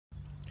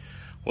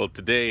Well,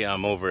 today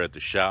I'm over at the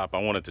shop. I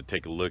wanted to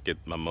take a look at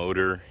my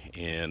motor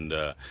and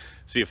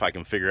see if I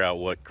can figure out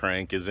what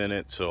crank is in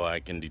it so I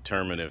can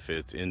determine if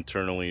it's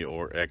internally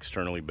or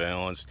externally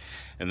balanced.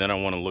 And then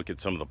I want to look at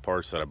some of the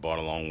parts that I bought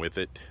along with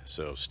it.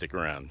 So stick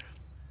around.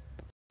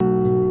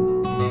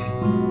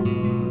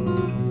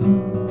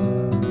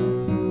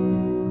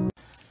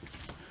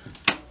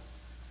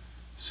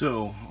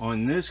 So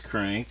on this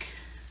crank,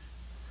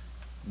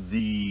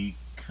 the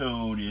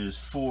code is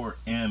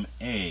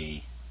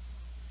 4MA.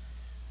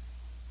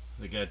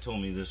 The guy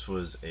told me this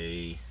was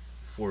a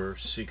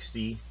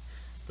 460,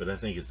 but I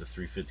think it's a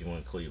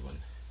 351 Cleveland.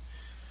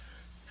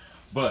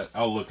 But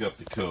I'll look up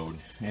the code.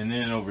 And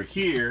then over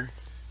here,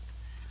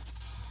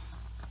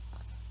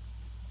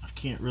 I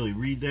can't really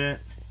read that.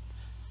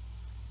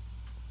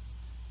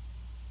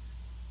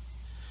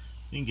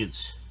 I think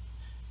it's,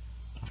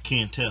 I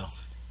can't tell.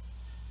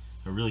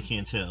 I really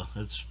can't tell.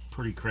 That's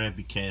pretty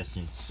crappy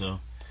casting. So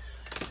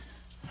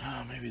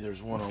maybe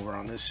there's one over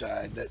on this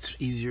side that's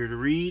easier to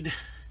read.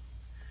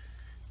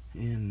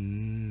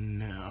 And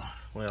no,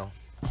 well,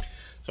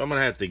 so I'm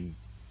gonna have to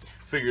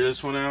figure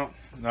this one out.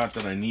 Not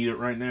that I need it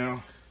right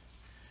now.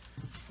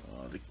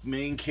 The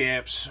main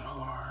caps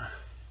are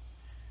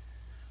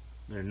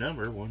their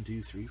number 1,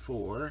 2, 3,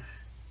 4,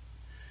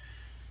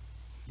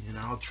 and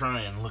I'll try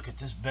and look at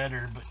this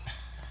better, but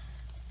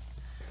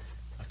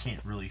I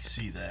can't really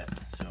see that.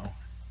 So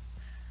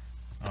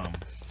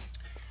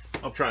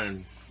I'll try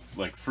and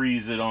like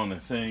freeze it on the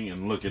thing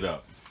and look it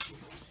up.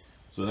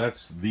 So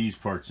that's these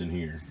parts in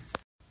here.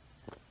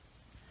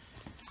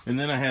 And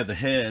then I have the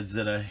heads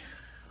that I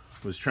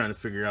was trying to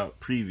figure out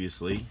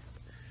previously.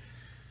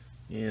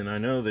 And I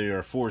know they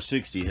are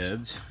 460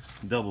 heads,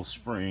 double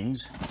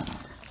springs,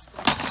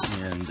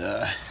 and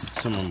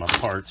some of my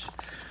parts.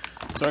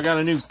 So I got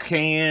a new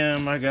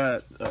cam, I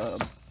got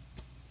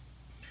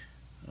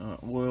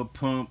oil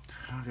pump,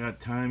 I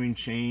got timing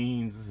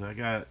chains, I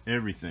got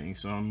everything.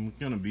 So I'm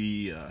gonna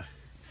be,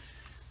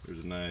 there's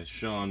a nice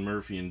Sean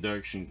Murphy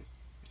induction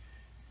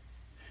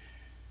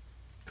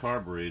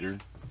carburetor.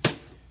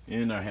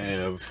 And I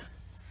have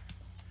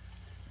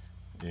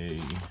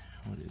a,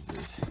 what is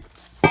this?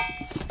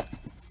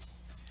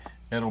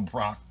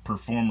 Edelbrock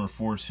Performer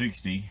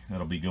 460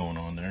 that'll be going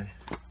on there.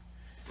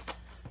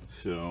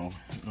 So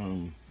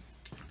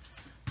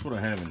that's what I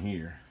have in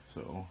here.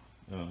 So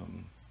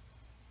and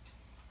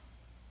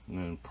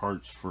then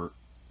parts for,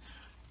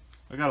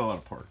 I got a lot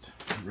of parts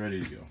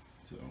ready to go.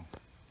 So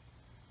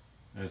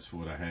that's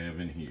what I have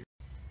in here.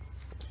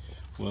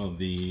 Well,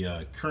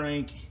 the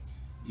crank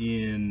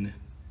in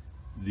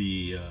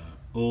the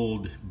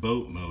old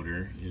boat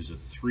motor is a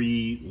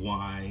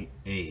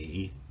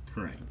 3YA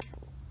crank,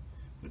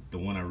 but the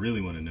one I really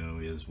want to know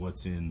is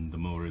what's in the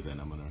motor that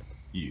I'm going to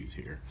use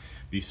here,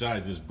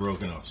 besides this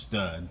broken off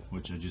stud,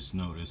 which I just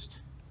noticed.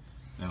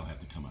 That'll have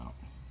to come out.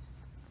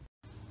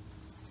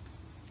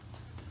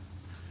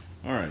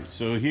 Alright,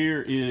 so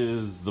here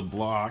is the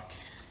block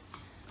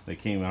that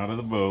came out of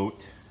the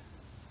boat.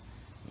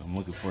 I'm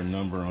looking for a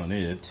number on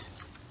it.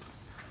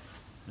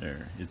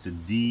 There, it's a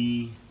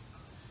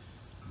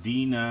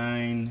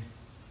D9TEAB,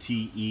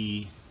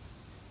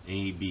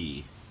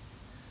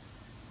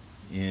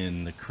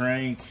 and the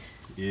crank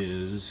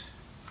is,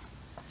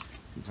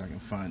 see if I can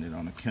find it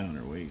on a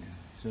counterweight. It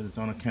said it's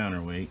on a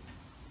counterweight.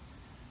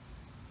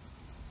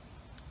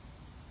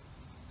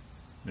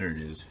 There it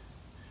is.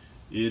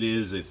 It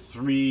is a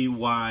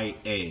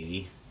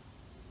 3YA.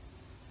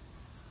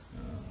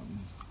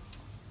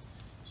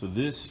 So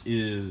this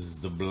is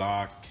the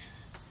block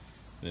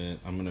that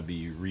I'm going to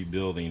be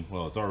rebuilding.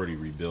 Well, it's already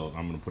rebuilt.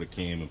 I'm going to put a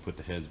cam and put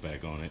the heads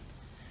back on it.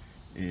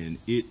 And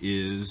it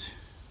is,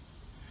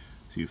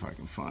 see if I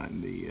can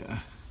find the,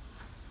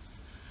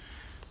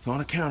 it's on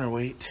a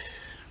counterweight.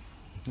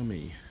 Let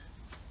me,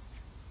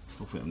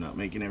 hopefully I'm not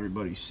making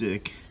everybody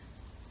sick.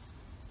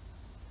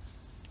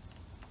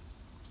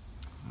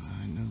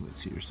 I know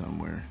it's here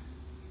somewhere.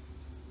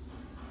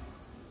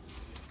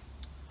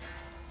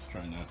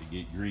 Try not to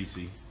get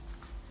greasy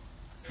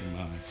in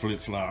my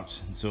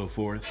flip-flops and so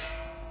forth.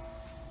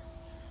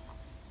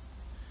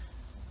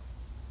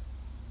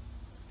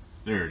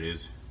 There it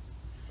is.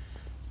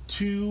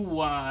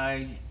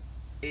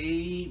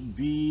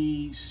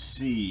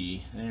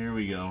 2YABC. There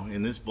we go.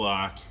 And this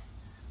block,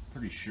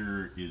 pretty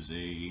sure, is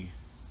a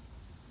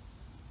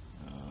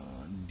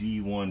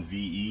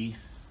D1VE.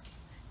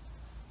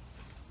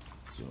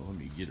 So let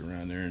me get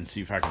around there and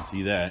see if I can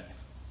see that.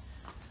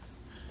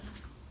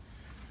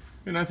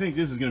 And I think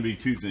this is going to be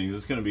two things.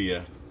 It's going to be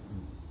a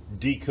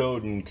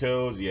decode and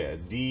codes. Yeah,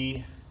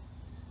 D.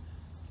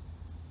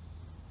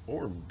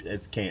 Or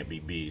it can't be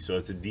B, so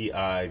it's a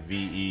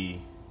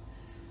DIVE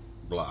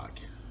block.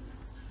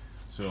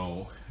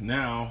 So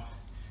now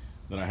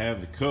that I have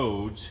the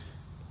codes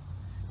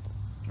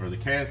or the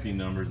casting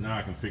numbers, now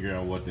I can figure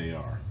out what they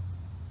are.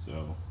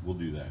 So we'll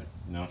do that.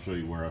 Now I'll show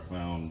you where I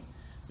found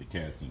the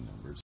casting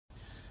numbers.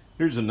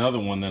 Here's another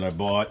one that I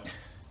bought,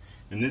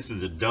 and this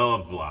is a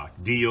Dove block,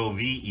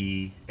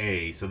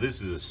 DOVEA. So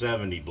this is a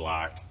 70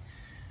 block.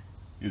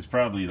 It's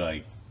probably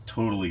like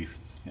totally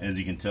as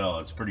you can tell,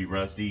 it's pretty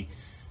rusty,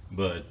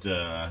 but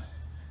I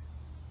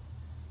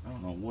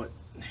don't know what,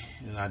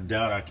 and I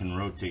doubt I can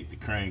rotate the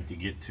crank to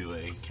get to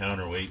a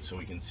counterweight so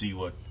we can see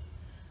what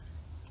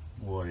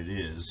it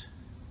is.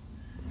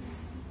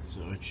 So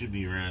it should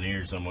be around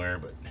here somewhere,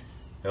 but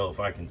hell if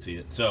I can see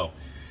it. So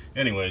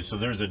anyway, so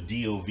there's a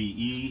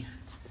DOVE.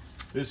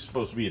 This is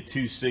supposed to be a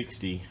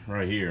 260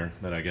 right here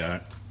that I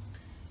got,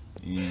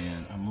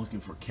 and I'm looking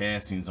for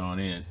castings on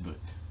it, but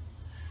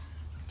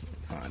I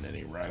can't find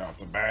any right off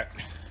the bat.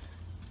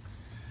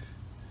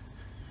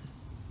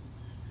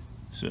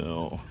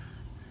 So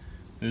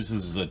this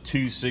is a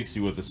 260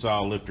 with a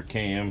solid lifter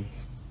cam,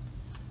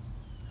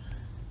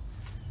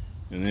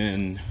 and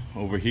then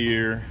over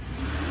here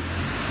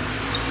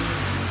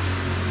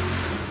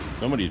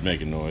somebody's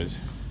making noise.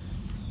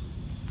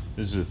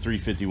 This is a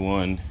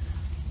 351.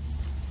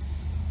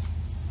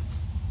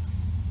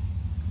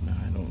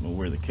 I don't know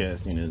where the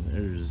casting is.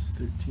 There's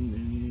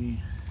 1380.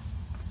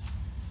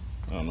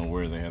 I don't know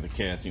where they have the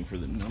casting for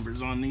the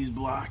numbers on these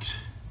blocks,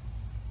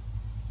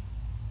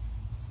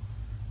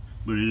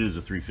 but it is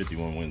a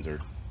 351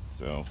 Windsor.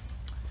 So,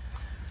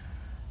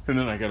 and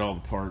then I got all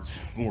the parts,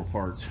 more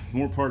parts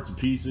and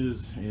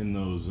pieces in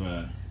those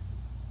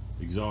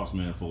exhaust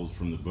manifolds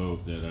from the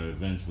boat that I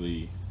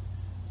eventually,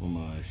 when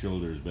my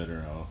shoulder is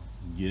better, I'll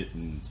get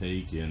and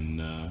take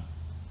and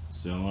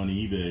sell on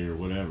eBay or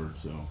whatever.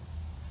 So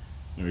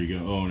there you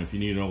go. Oh, and if you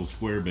need an old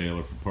square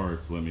baler for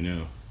parts, let me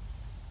know.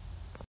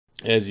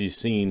 As you've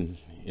seen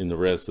in the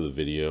rest of the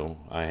video,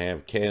 I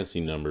have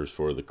casting numbers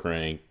for the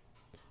cranks,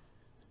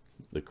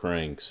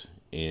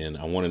 and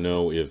I want to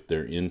know if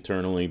they're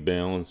internally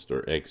balanced or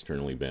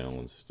externally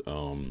balanced.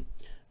 I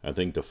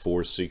think the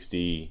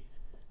 460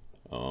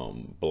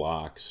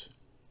 blocks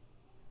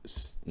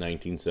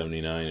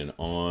 1979 and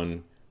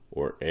on,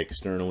 or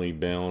externally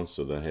balanced,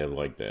 so they have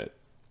like that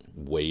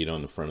weight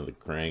on the front of the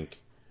crank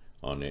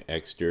on the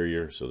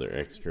exterior, so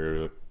they're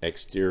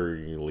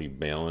exteriorly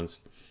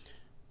balanced.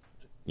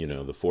 You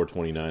know, the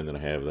 429 that I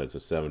have, that's a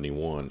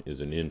 71,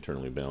 is an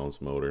internally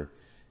balanced motor,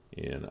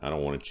 and I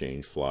don't want to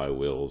change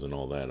flywheels and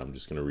all that. I'm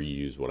just going to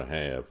reuse what I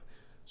have.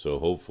 So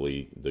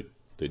hopefully the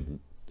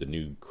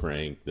new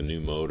crank, the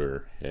new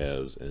motor,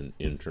 has an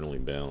internally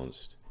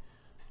balanced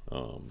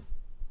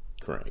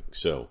crank.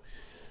 So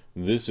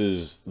this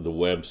is the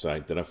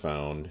website that I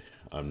found.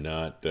 I'm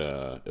not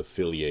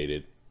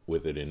affiliated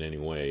with it in any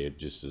way. It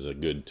just is a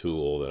good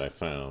tool that I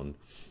found,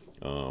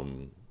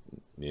 and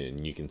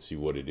you can see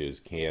what it is,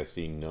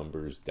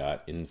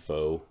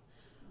 castingnumbers.info.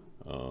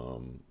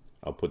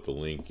 I'll put the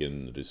link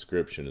in the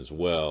description as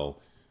well,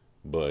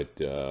 but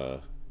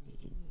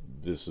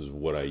this is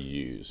what I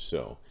use.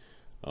 So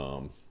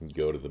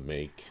go to the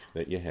make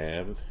that you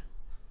have,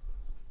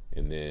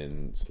 and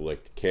then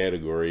select the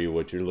category,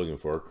 what you're looking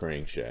for,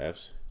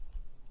 crankshafts,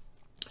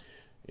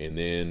 and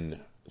then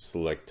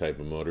select type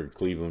of motor,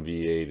 Cleveland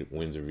V8,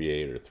 Windsor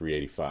V8, or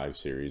 385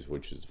 series,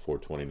 which is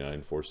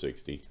 429,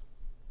 460.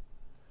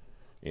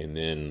 And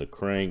then the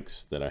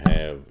cranks that I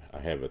have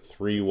a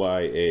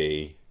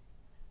 3YA,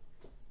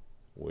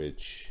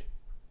 which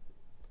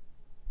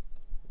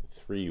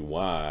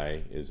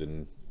 3Y is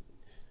in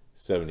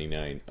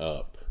 79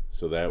 up,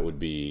 so that would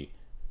be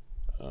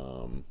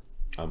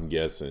I'm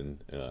guessing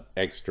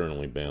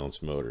externally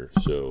balanced motor.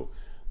 So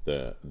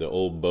the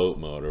old boat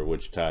motor,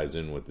 which ties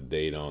in with the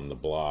date on the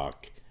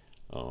block,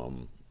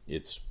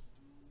 it's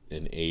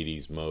an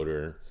 80s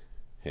motor,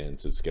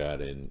 hence it's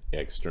got an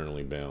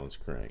externally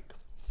balanced crank.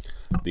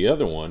 The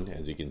other one,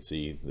 as you can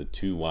see, the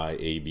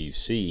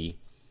 2YABC,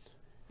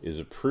 is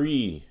a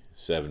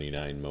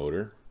pre-79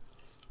 motor.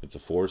 It's a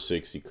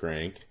 460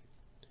 crank,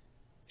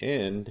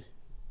 and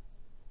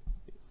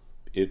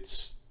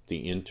it's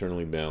the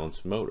internally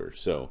balanced motor.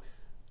 So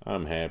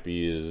I'm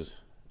happy as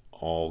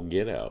all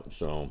get out.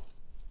 So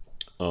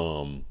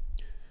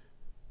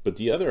but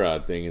the other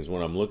odd thing is,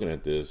 when I'm looking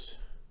at this,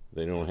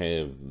 they don't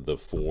have the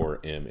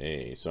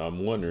 4MA. So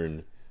I'm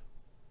wondering,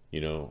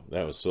 you know,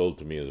 that was sold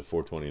to me as a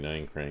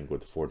 429 crank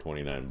with a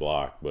 429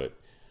 block, but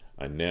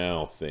I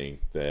now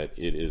think that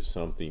it is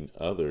something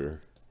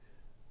other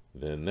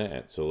than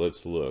that. So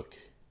let's look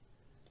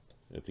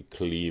at the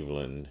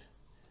Cleveland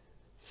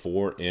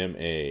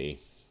 4MA.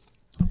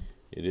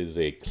 It is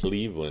a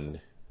Cleveland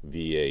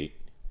V8.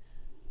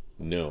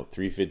 No,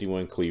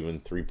 351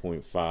 Cleveland,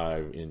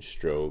 3.5 inch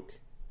stroke.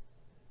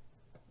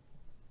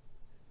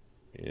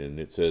 And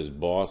it says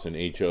Boss and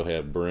HO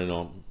have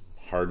Brennan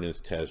hardness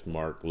test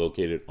mark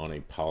located on a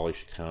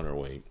polished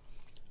counterweight.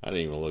 I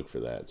didn't even look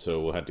for that,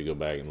 so we'll have to go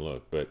back and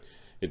look. But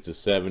it's a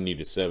 70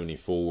 to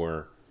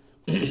 74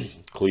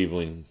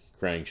 Cleveland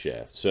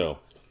crankshaft. So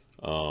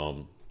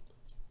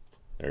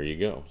there you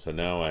go. So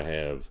now I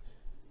have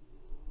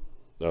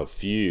a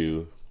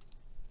few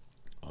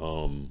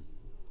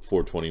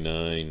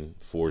 429,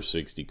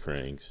 460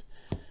 cranks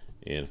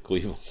and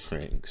Cleveland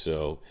crank.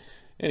 So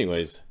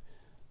anyways,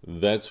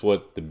 that's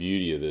what the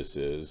beauty of this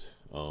is.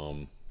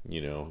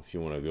 You know, if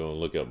you want to go and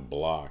look up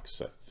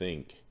blocks, I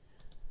think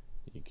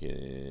you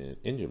can,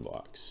 engine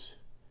blocks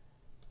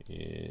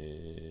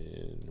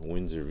in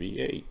Windsor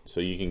V8. So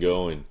you can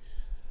go and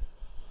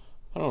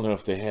I don't know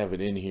if they have it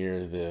in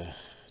here, the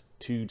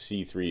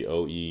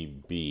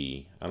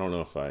 2C3OEB. I don't know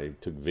if I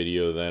took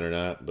video of that or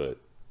not, but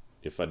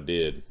if I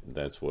did,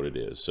 that's what it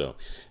is. So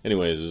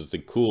anyways, it's a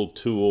cool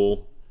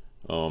tool.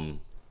 I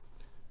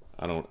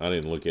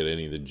didn't look at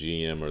any of the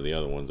GM or the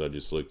other ones. I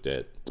just looked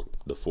at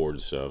the Ford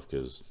stuff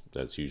because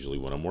that's usually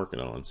what I'm working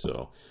on.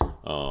 So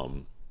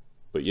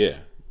but yeah,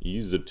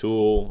 use the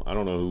tool. I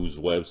don't know whose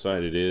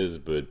website it is,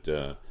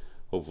 but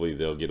hopefully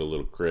they'll get a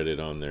little credit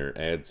on their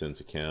AdSense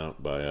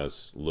account by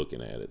us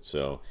looking at it.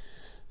 So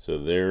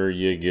there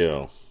you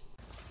go.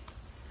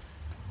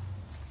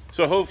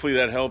 So hopefully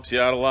that helps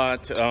you out a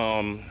lot.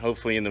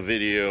 Hopefully in the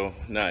video,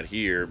 not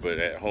here, but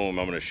at home,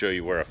 I'm going to show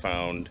you where I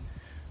found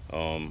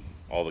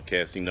all the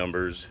casting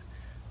numbers,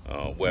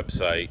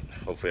 website.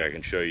 Hopefully I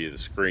can show you the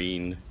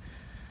screen,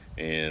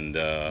 and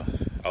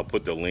I'll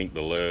put the link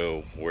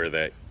below where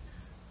that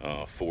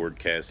Ford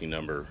casting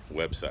number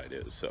website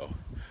is. So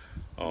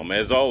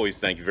as always,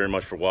 thank you very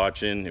much for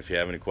watching. If you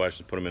have any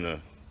questions, put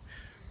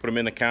them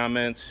in the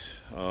comments.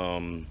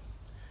 You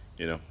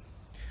know,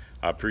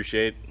 I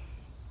appreciate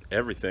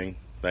everything.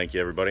 Thank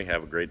you, everybody.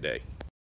 Have a great day.